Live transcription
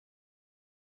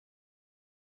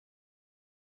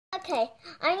Okay,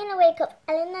 I'm going to wake up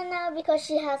Elena now because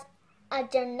she has a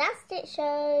gymnastics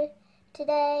show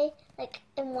today, like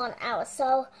in 1 hour.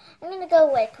 So I'm going to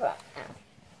go wake her up now.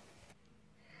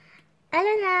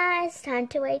 Elena, it's time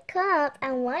to wake up.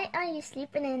 And why are you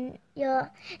sleeping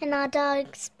in our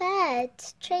dog's bed,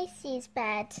 Tracy's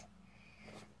bed?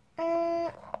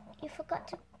 You forgot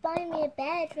to buy me a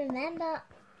bed, remember?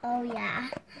 Oh yeah.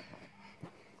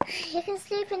 You can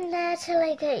sleep in there till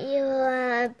I get you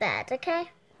a bed, okay?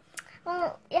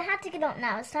 Well, you have to get up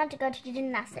now. It's time to go to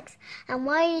gymnastics. And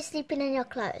why are you sleeping in your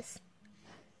clothes?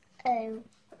 Oh,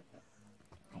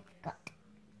 I forgot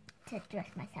to dress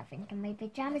myself into my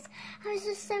pajamas. I was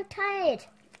just so tired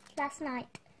last night.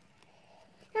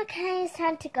 Okay, it's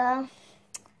time to go.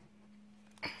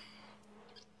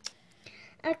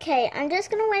 Okay, I'm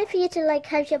just going to wait for you to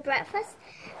have your breakfast.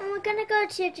 And we're going to go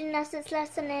to your gymnastics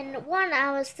lesson in 1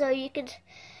 hour, so you could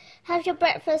have your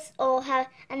breakfast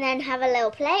and then have a little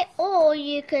play, or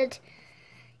you could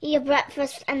eat your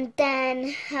breakfast and then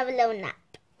have a little nap.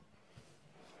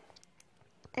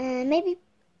 Maybe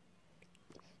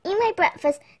eat my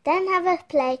breakfast, then have a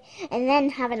play, and then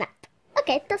have a nap.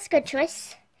 Okay, that's a good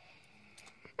choice.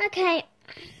 Okay,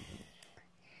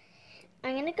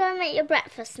 I'm gonna go and make your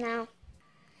breakfast now.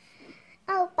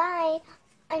 Oh, bye.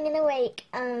 I'm gonna wake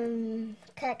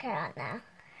Kirk out now.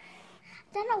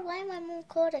 I don't know why my mom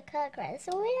called her Kirk. It's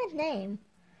a weird name.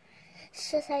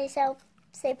 It's just how you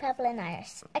say purple in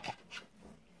Irish. Okay.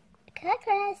 Kirk,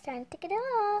 it's time to get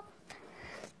up.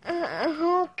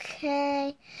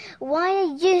 Okay. Why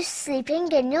are you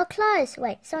sleeping in your clothes?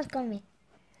 Wait, someone's calling me.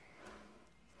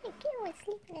 Hey, you're always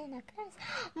sleeping in her clothes.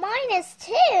 Mine is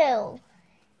too.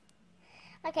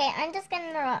 Okay, I'm just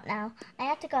getting her up now. I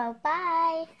have to go.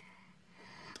 Bye.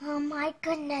 Oh my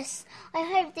goodness. I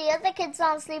hope the other kids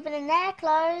aren't sleeping in their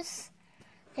clothes.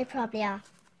 They probably are.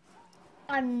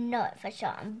 I know it for sure.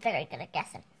 I'm very good at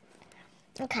guessing.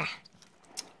 Okay.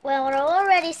 Well, we're all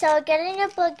ready, so get in your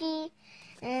buggy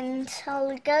and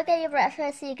I'll go get your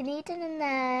breakfast so you can eat it in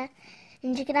there.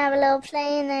 And you can have a little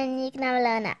play and then you can have a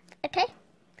little nap. Okay?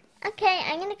 Okay,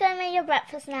 I'm going to go and make your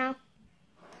breakfast now.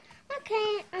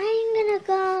 Okay, I'm going to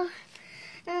go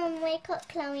wake up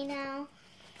Chloe now.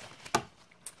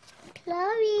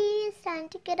 Chloe, it's time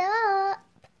to get up.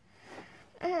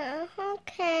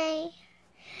 Okay.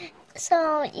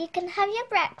 So you can have your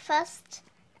breakfast.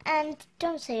 And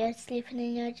don't say you're sleeping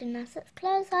in your gymnastics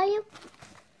clothes, are you?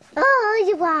 Oh,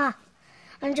 you are.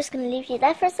 I'm just going to leave you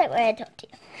there for a sec while I talk to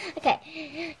you.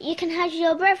 Okay. You can have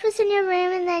your breakfast in your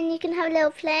room and then you can have a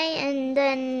little play and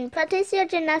then practice your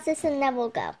gymnastics and then we'll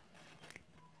go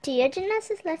to your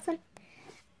gymnastics lesson.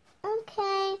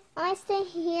 Okay. I stay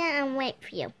here and wait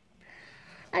for you.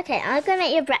 Okay, I'll go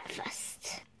make your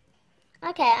breakfast.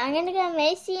 Okay, I'm going to go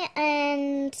Maizie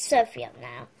and Sophie up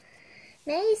now.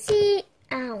 Maizie,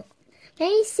 ow.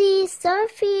 Maizie,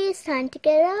 Sophie, it's time to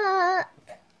get up.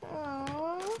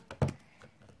 Aww.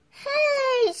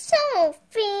 Hey,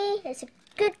 Sophie. It's a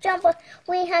good job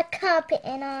we had carpet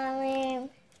in our room.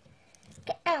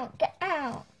 Get out, get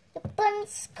out. The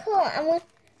bun's cool. And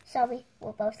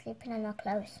we're both sleeping in our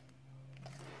clothes.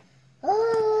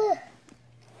 Oh.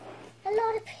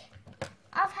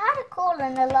 I've had a call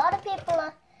and a lot of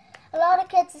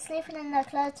kids are sleeping in their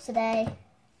clothes today.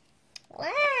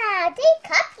 Wow, they're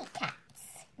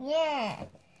copycats. Yeah.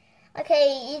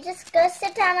 Okay, you just go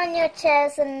sit down on your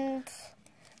chairs and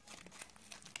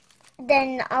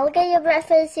then I'll get your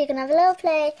breakfast. You can have a little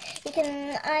play. You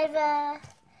can either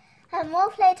have more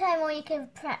playtime or you can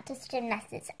practice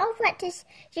gymnastics. I'll practice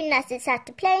gymnastics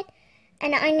after play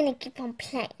and I'm going to keep on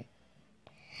playing.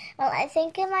 Well, I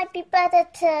think it might be better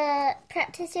to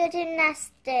practice your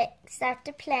gymnastics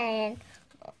after playing.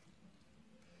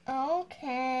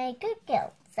 Okay, good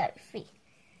girl, Sophie.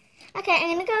 Okay,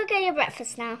 I'm going to go get your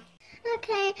breakfast now.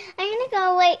 Okay, I'm going to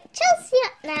go wake Chelsea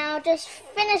up now. Just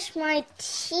finish my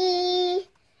tea.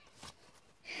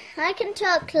 I can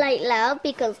talk quite loud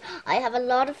because I have a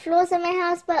lot of floors in my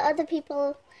house, but other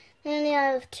people only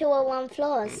have 2 or 1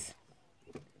 floors.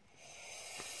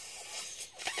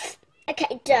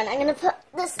 Okay, done. I'm going to put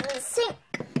this in the sink.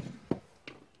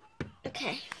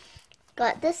 Okay.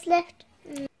 Got this left.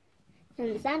 And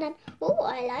the sand done. Oh,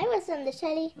 I like what's on the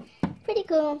telly. Pretty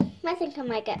cool. I think I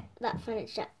might get that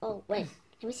furniture. Oh, wait.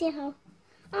 Let me see how.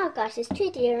 Oh, gosh, it's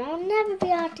too dear. I'll never be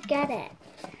able to get it.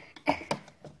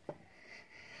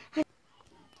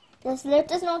 This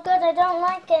lift is not good. I don't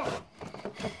like it.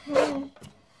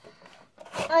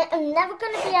 I am never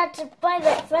going to be able to buy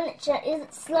that furniture.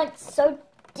 It's like so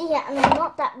dear and I'm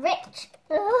not that rich.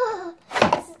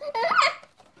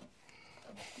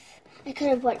 I could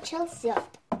have brought Chelsea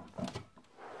up.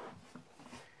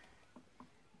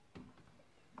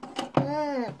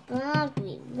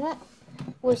 What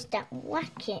was that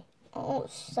racket? Oh,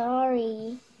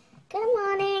 sorry. Good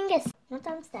morning. It's not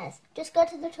downstairs. Just go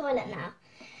to the toilet now.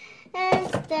 And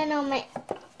then I'll make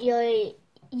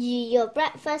your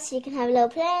breakfast so you can have a little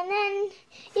play, and then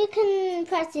you can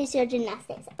practice your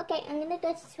gymnastics. Okay, I'm going to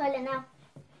go to the toilet now.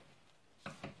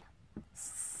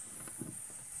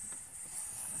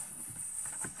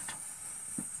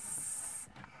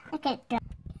 Okay, done.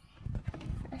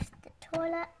 That's the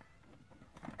toilet.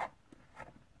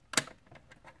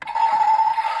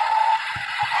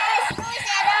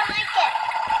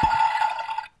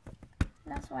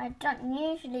 That's why I don't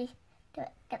usually do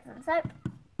it. Get some soap.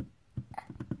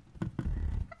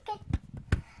 Okay.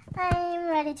 I'm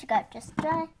ready to go. Just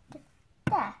dry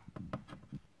there.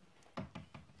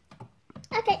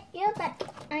 Okay, you're back.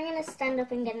 I'm going to stand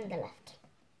up and get in the lift.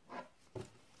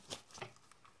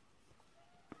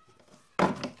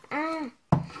 Ah,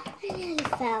 I nearly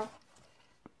fell.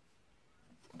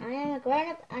 I am a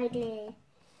grown-up, I do.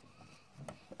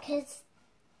 Because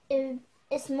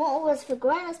it's more was for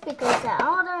grown-ups because they're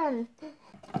older and...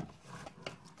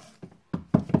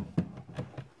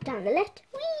 Down the lift.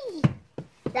 Whee!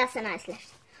 That's a nice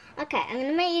lift. Okay, I'm going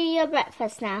to make you your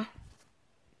breakfast now.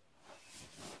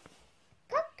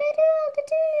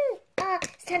 Cock-a-doodle-doo. Ah,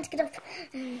 it's time to get up.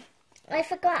 I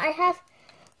forgot I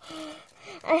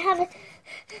have a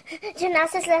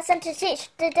gymnastics lesson to teach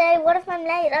today. What if I'm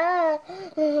late?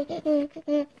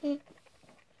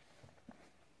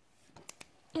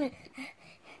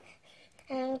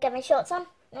 Get my shorts on.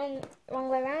 Wrong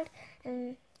way around.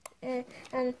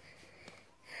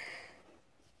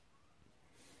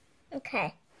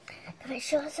 Okay. Get my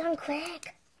shorts on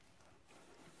quick.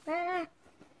 Oh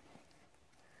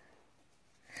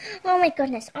my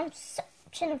goodness, I'm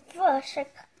such in a rush.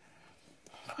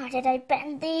 Why did I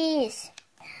bend these?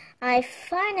 I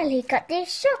finally got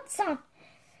these shorts on.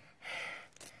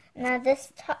 Now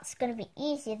this top's going to be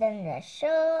easier than the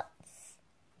shorts.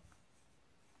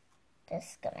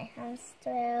 Just got my hands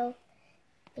through.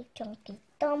 Big chunky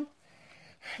thumb.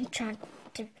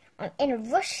 I'm in a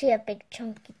rush here, big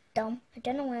chunky thumb. I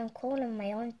don't know why I'm calling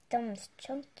my own thumbs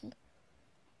chunky.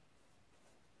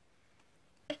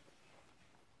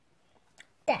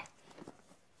 There.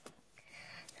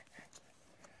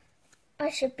 I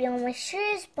should be on my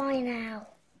shoes by now.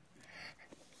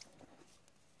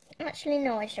 Actually,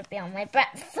 no, I should be on my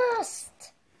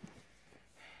breakfast.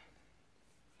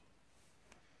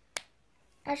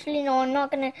 Actually, no, I'm not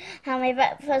going to have my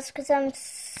breakfast because I'm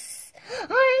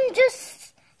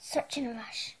just such in a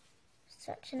rush.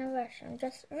 Such in a rush. I'm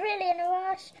just really in a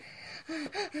rush.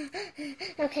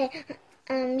 Okay,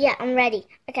 yeah, I'm ready.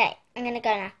 Okay, I'm going to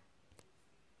go now.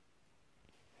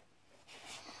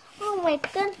 Oh my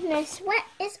goodness, where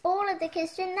is all of the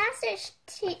kids' gymnastics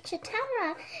teacher,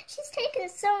 Tara? She's taken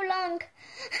so long.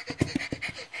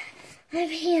 I'm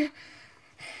here.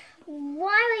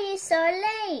 Why were you so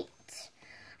late?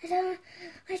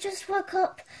 I just woke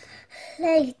up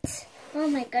late. Oh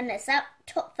my goodness, that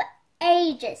took for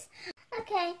ages.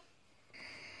 Okay.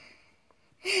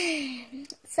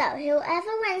 So,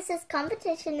 whoever wins this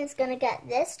competition is going to get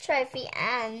this trophy,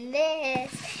 and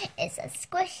this is a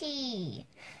squishy.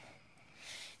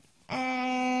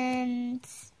 And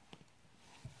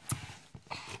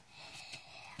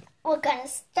we're going to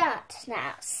start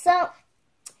now. So,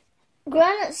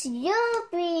 grown-ups, you'll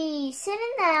be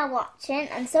sitting there watching,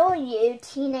 and so are you,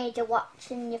 teenager,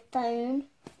 watching your phone.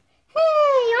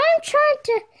 Hey, I'm trying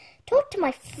to talk to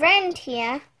my friend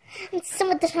here, and some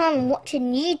of the time I'm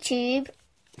watching YouTube.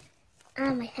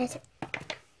 Ah, my head.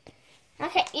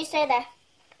 Okay, you stay there.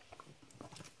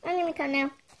 I'm going to go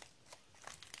now.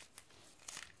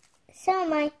 So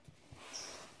am I.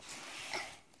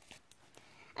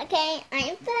 Okay,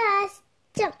 I'm first.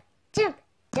 Jump, jump,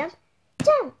 jump,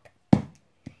 jump.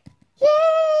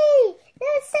 Yay!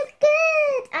 That was so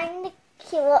good. I'm going to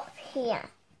queue up here.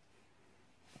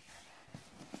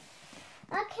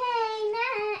 Okay,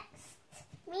 next.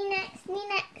 Me next, me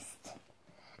next.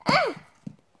 Ah!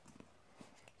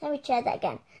 Let me try that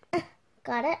again.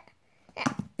 Got it?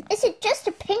 Is it just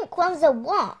the pink ones or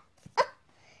what?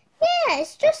 Yeah,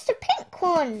 it's just the pink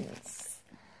ones.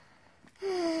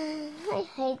 I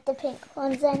hate the pink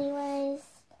ones anyways.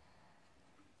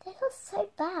 They look so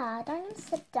bad. I'm going to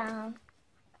sit down.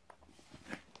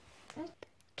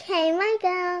 Okay, my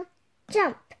girl.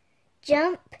 Jump,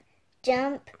 jump,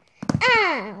 jump.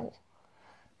 Ow!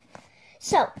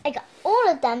 So, I got all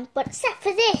of them, but except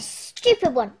for this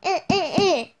stupid one.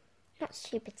 Not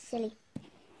stupid, silly.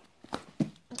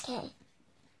 Okay.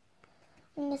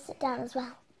 I'm going to sit down as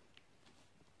well.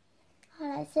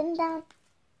 Alright, sitting down.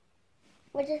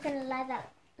 We're just going to like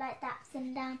that,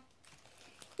 sitting down.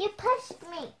 You pushed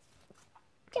me.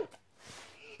 Jump.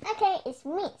 Okay, it's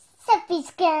me,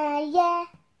 Sophie's girl, yeah.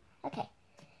 Okay.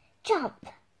 Jump,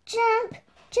 jump,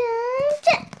 jump,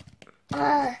 jump.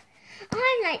 I'm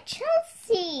like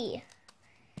Chelsea.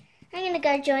 I'm going to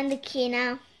go join the queue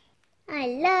now. I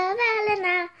love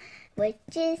Elena, which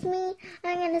is me.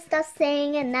 I'm going to start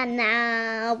singing that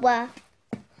now.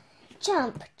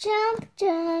 Jump, jump,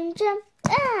 jump, jump.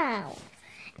 Ow.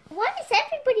 Why is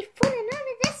everybody falling out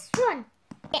of this one?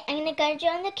 Okay, I'm going to go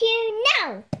join the queue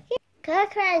now.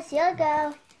 Kukra, it's your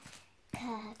go.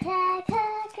 Kukra,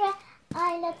 kukra.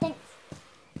 I love things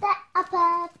that are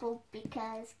purple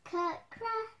because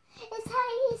kukra is how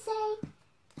you say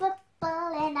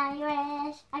football in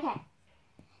Irish. Okay.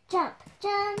 Jump,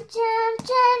 jump, jump,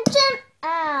 jump, jump.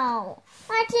 Ow.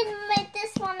 I didn't make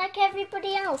this one like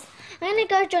everybody else. I'm going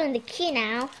to go join the queue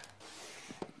now.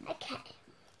 Okay.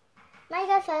 I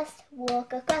go first.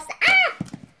 Walk across the... Ah!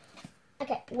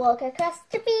 Okay, walk across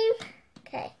the beam.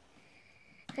 Okay.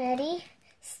 Ready,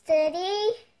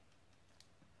 steady.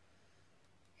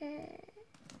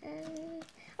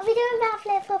 I'll be doing back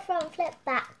flip or front flip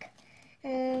back.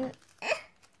 You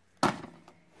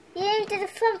did a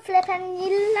front flip and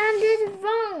you landed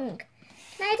wrong.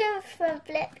 Can I do a front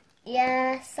flip?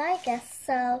 Yes, I guess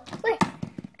so. Wait.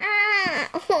 Ah!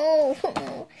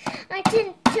 Oh, I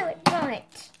didn't do it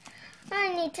right.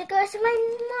 I need to go to my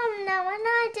mum now and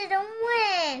I didn't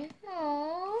win.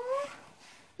 Aww.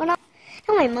 Well, not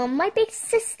my mum, my big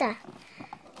sister.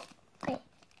 Wait.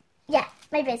 Yeah,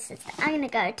 my big sister. I'm going to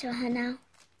go to her now.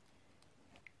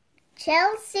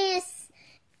 Chelsea,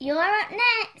 you're up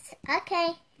next.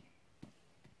 Okay.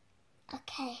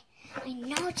 Okay. I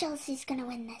know Chelsea's going to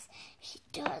win this. If she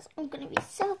does, I'm going to be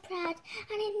so proud. And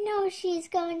I know she's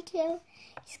going to.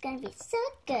 She's going to be so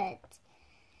good.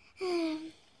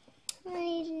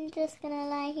 I'm just going to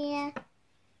lie here.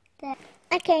 There.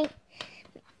 Okay.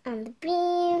 On the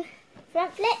beam.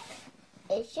 Front flip.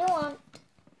 If you want.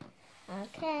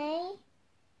 Okay.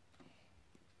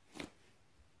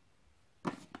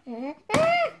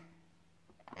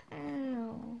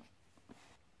 Ow.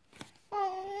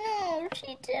 Oh no,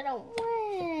 she didn't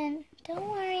win. Don't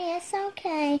worry, it's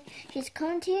okay. She's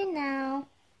coming to you now.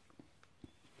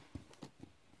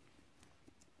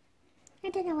 I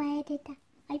don't know why I did that.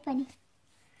 Hi, bunny.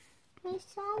 I'm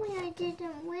sorry I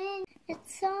didn't win.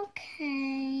 It's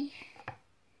okay.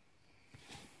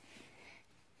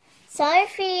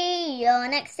 Sophie, you're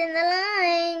next in the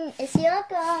line. It's your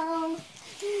go.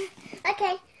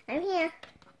 Okay, I'm here.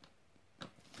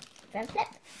 Front flip.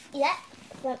 Yeah,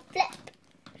 front flip.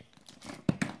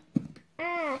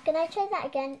 Ah, can I try that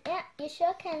again? Yeah, you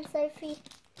sure can, Sophie.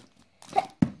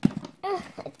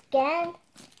 Again.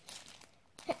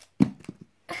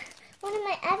 When am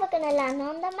I ever going to land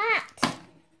on the mat?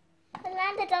 I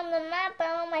landed on the mat but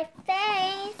on my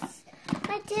face.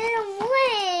 I didn't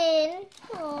win.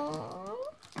 Aww.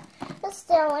 But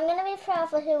still, I'm going to be proud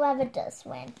for whoever does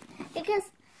win.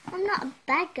 Because I'm not a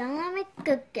bad girl, I'm a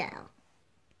good girl.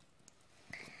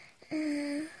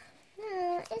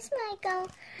 It's my goal.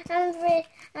 I'm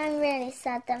really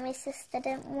sad that my sister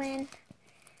didn't win.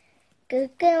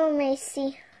 Good girl,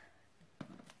 Maizie.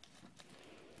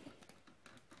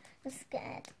 I'm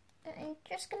scared. I'm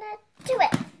just gonna do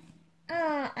it.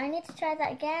 Oh, I need to try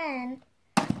that again.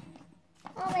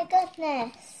 Oh my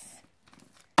goodness.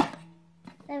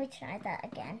 Let me try that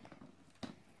again.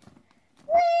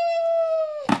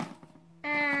 Whee!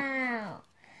 Ow.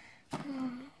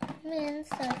 Oh, me and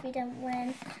Sophie didn't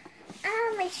win.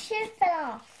 Ah, my shoe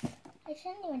fell off. I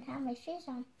shouldn't even have my shoes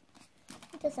on.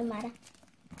 It doesn't matter.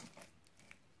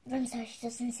 I'm sorry she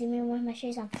doesn't see me with my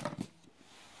shoes on.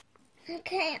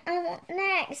 Okay, I'm up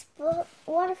next, but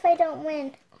what if I don't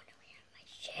win? Oh no, I have my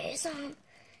shoes on.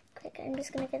 Quick, I'm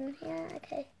just gonna get in here.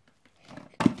 Okay.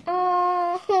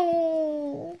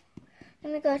 Oh, I'm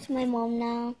gonna go to my mom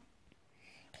now.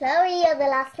 Chloe, you're the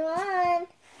last one.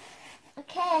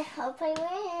 Okay, I hope I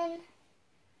win.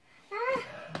 Ah.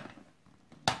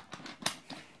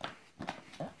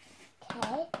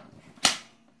 Okay.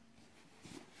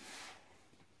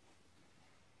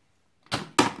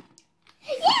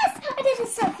 Yes! I did it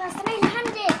so fast and I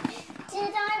landed.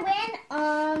 Did I win?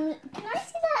 Can I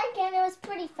see that again? It was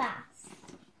pretty fast.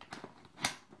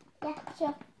 Yeah,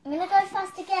 sure. I'm gonna go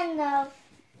fast again though.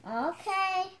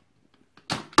 Okay.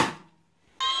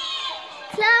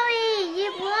 Chloe, you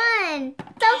won.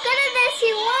 So good at this,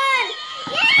 you won.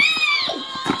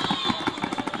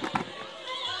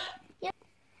 Yay!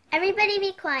 Everybody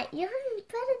be quiet. You're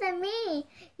better than me.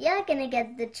 You're gonna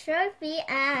get the trophy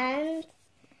and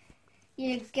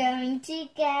you're going to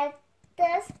get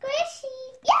the squishy.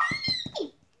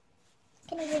 Yay!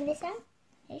 Can I bring this out?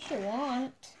 Yes, you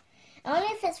won't. Only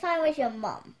if it's fine with your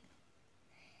mom.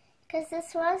 Because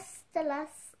this was the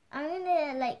last. I'm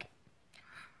gonna like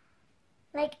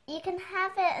you can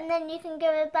have it and then you can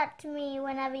give it back to me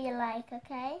whenever you like.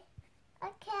 Okay?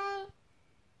 Okay.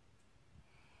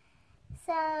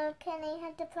 So can I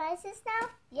have the prizes now?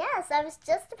 Yes, I was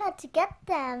just about to get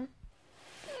them.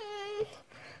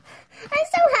 I'm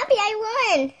so happy I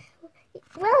won.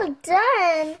 Well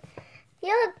done.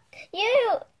 You,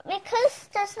 because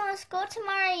there's no school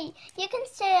tomorrow, you can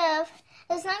stay up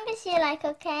as long as you like,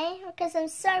 okay? Because I'm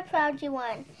so proud you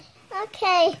won.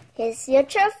 Okay, here's your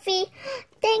trophy.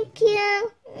 Thank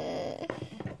you.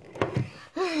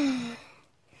 The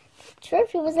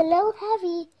trophy was a little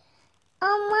heavy.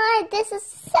 Oh my, this is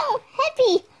so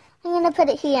heavy. I'm going to put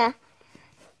it here.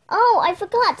 Oh, I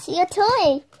forgot, your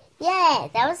toy. Yeah,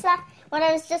 that was what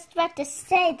I was just about to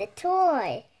say, the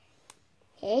toy.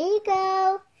 Here you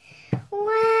go.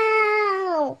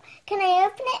 Wow! Can I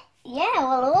open it? Yeah,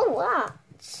 well, we'll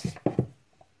watch. So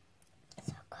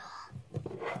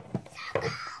cool. So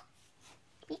cool.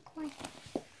 Be quiet.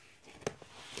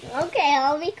 Okay,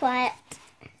 I'll be quiet.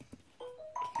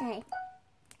 Okay.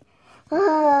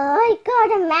 Oh, I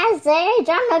got a message.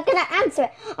 I'm not going to answer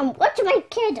it. I'm watching my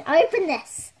kid open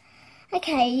this.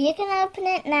 Okay, you can open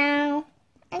it now.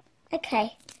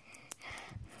 Okay.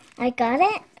 I got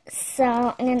it.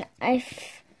 So I'm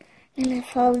gonna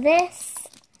fold this.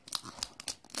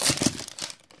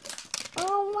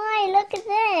 Oh my, look at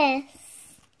this.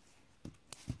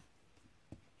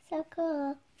 So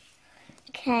cool.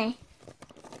 Okay,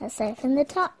 let's open the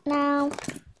top now.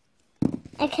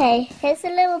 Okay, here's a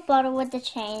little bottle with the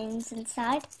chains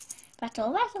inside.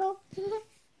 Rattle, rattle.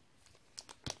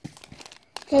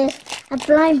 Here's a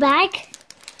blind bag.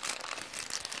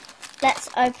 Let's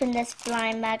open this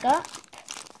blind bag up.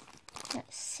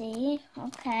 Let's see.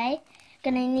 Okay.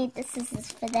 Gonna need the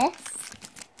scissors for this.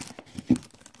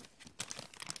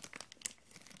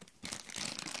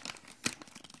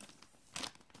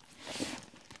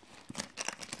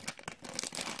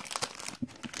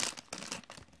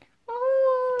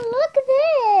 Oh, look at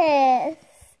this.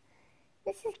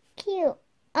 This is cute.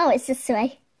 Oh, it's this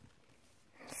way.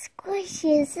 How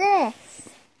squishy is this?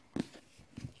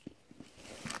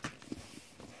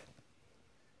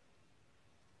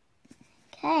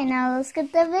 Okay, now let's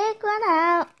get the big one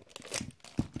out.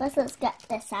 First, let's get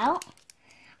this out.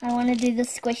 I want to do the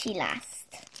squishy last.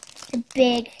 The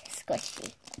big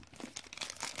squishy.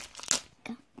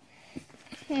 Go.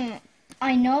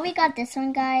 I know we got this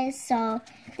one, guys. So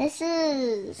this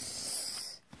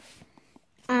is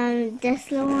this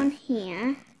little one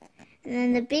here, and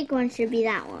then the big one should be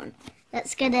that one.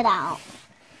 Let's get it out.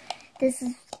 This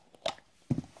is.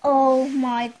 Oh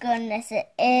my goodness! It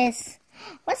is.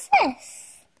 What's this?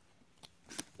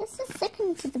 This is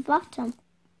sticking to the bottom.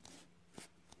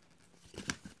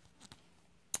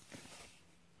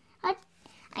 I'm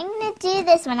going to do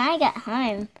this when I get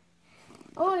home.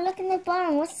 Oh, look in the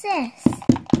bottom. What's this?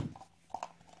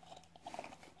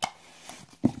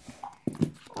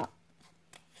 Oh.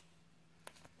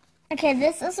 Okay,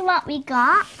 this is what we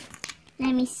got.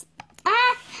 Let me...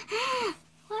 What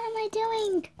am I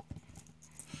doing?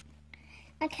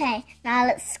 Okay, now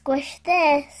let's squish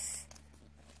this.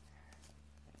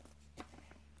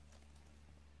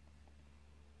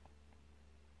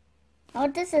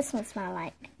 What does this one smell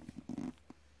like?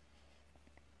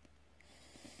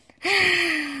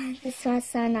 This one's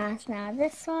so nice. Now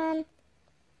this one.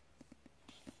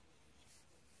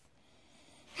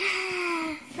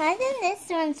 I think this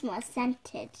one's more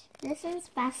scented. This one's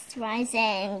fast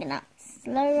rising, not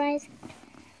slow rising.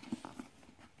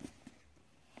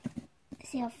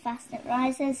 See how fast it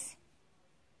rises?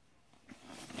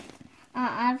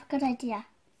 I have a good idea.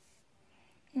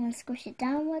 I'm going to squish it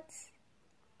downwards.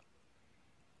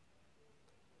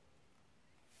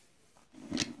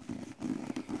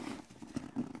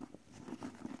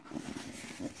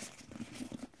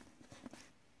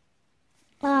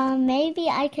 Maybe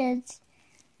I could,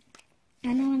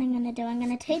 I know what I'm going to do. I'm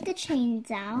going to take the chains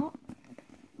out.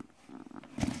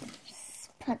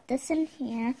 Just put this in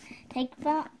here. Take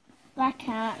that back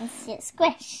out and see it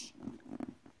squish.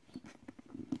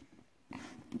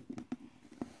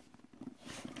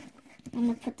 I'm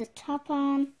going to put the top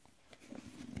on.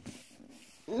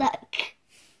 Look.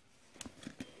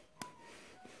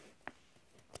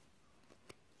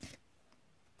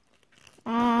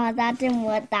 Oh, that didn't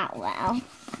work that well.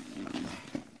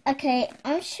 Okay,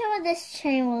 I'm sure this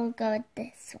chain will go with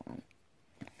this one.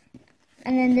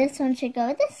 And then this one should go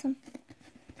with this one.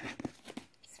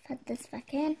 Let's put this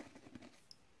back in.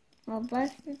 Well,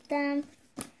 both of them.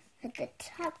 Put the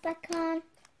top back on.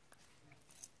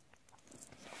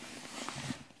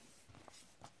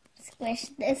 squish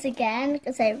this again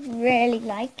because I really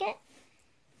like it.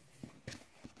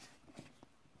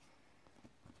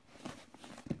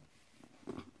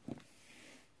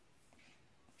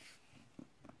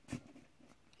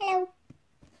 Hello.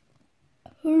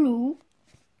 Hello.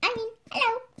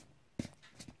 Hello.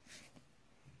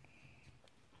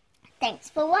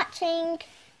 Thanks for watching.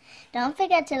 Don't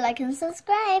forget to like and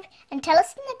subscribe, and tell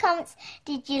us in the comments,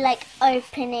 did you like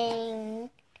opening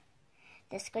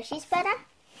the squishies better?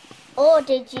 Or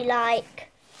did you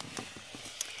like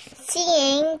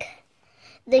seeing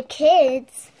the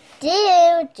kids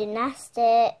do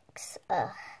gymnastics?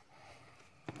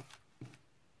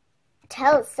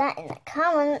 Tell us that in the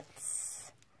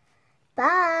comments.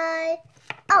 Bye.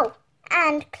 Oh,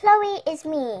 and Chloe is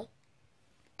me.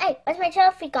 Hey, where's my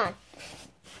trophy gone?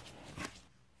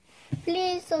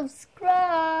 Please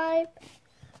subscribe.